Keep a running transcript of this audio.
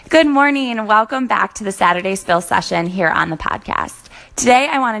Good morning and welcome back to the Saturday Spill session here on the podcast. Today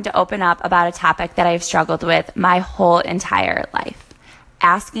I wanted to open up about a topic that I've struggled with my whole entire life,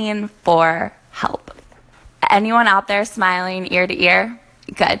 asking for help. Anyone out there smiling ear to ear?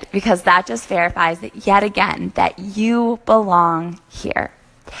 Good, because that just verifies that yet again that you belong here.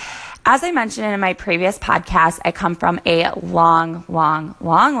 As I mentioned in my previous podcast, I come from a long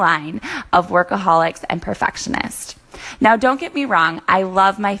line of workaholics and perfectionists. Now, don't get me wrong, I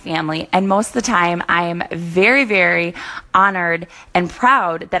love my family, and most of the time I am very honored and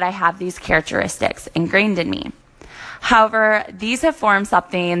proud that I have these characteristics ingrained in me. However, these have formed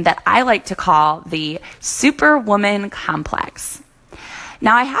something that I like to call the superwoman complex.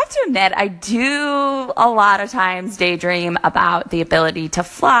 Now, I have to admit, I do a lot of times daydream about the ability to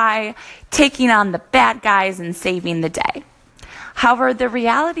fly, taking on the bad guys, and saving the day. However, the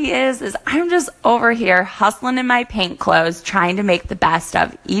reality is I'm just over here hustling in my paint clothes, trying to make the best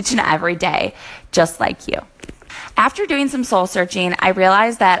of each and every day, just like you. After doing some soul searching, I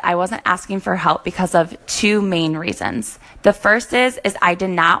realized that I wasn't asking for help because of two main reasons. The first is I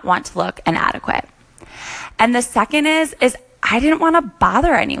did not want to look inadequate. And the second is I didn't want to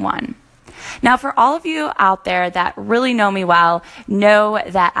bother anyone. Now, for all of you out there that really know me well, know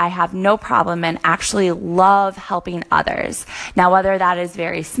that I have no problem and actually love helping others. Now, whether that is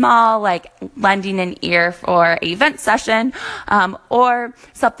very small, like lending an ear for an event session, or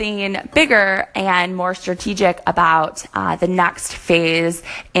something bigger and more strategic about the next phase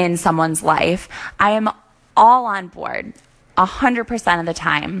in someone's life, I am all on board 100% of the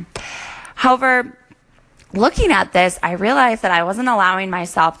time. However, looking at this, I realized that I wasn't allowing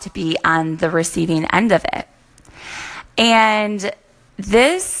myself to be on the receiving end of it. And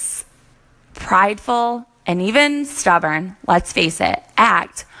this prideful and even stubborn, let's face it,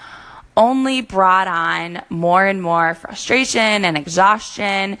 act only brought on more and more frustration and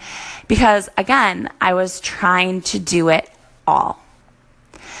exhaustion because, again, I was trying to do it all.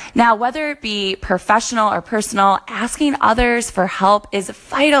 Now, whether it be professional or personal, asking others for help is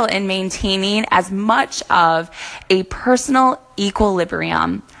vital in maintaining as much of a personal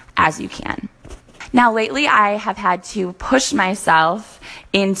equilibrium as you can. Now, lately, I have had to push myself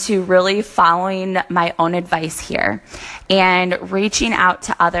into really following my own advice here and reaching out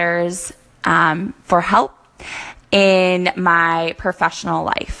to others for help in my professional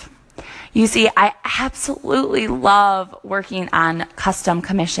life. You see, I absolutely love working on custom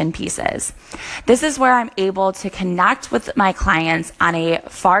commission pieces. This is where I'm able to connect with my clients on a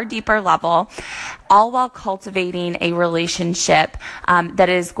far deeper level, all while cultivating a relationship that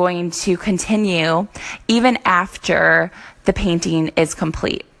is going to continue even after the painting is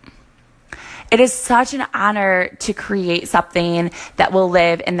complete. It is such an honor to create something that will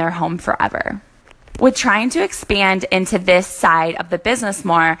live in their home forever. With trying to expand into this side of the business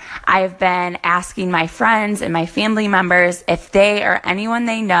more, I have been asking my friends and my family members if they or anyone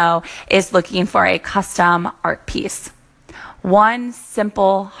they know is looking for a custom art piece. One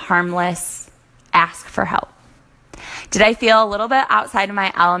simple, harmless ask for help. Did I feel a little bit outside of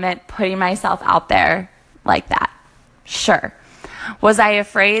my element putting myself out there like that? Sure. Was I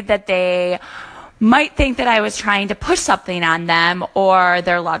afraid that they might think that I was trying to push something on them or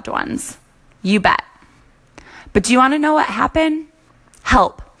their loved ones? You bet. But do you want to know what happened?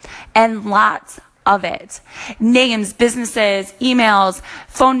 Help. And lots of it. Names, businesses, emails,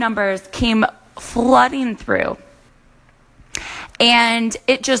 phone numbers came flooding through. And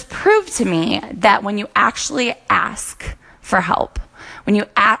it just proved to me that when you actually ask for help, when you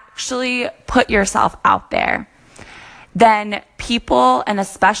actually put yourself out there, then people, and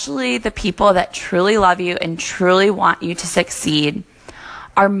especially the people that truly love you and truly want you to succeed,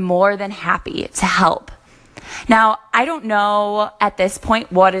 are more than happy to help. Now, I don't know at this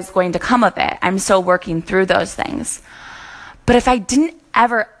point what is going to come of it. I'm still working through those things. But if I didn't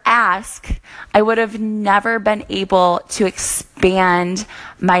ever ask, I would have never been able to expand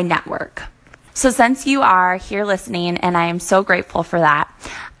my network. So since you are here listening, and I am so grateful for that,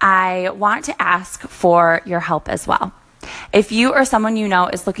 I want to ask for your help as well. If you or someone you know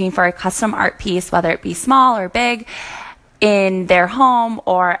is looking for a custom art piece, whether it be small or big, in their home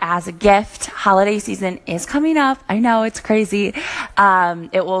or as a gift, holiday season is coming up. I know it's crazy.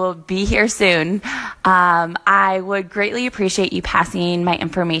 It will be here soon. I would greatly appreciate you passing my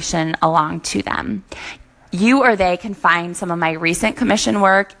information along to them. You or they can find some of my recent commission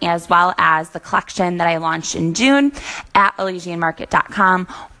work as well as the collection that I launched in June at ElesianMarket.com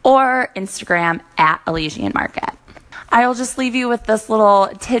or Instagram at ElesianMarket. I'll just leave you with this little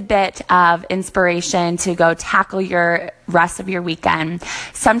tidbit of inspiration to go tackle your rest of your weekend.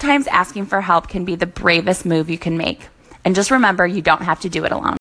 Sometimes asking for help can be the bravest move you can make. And just remember, you don't have to do it alone.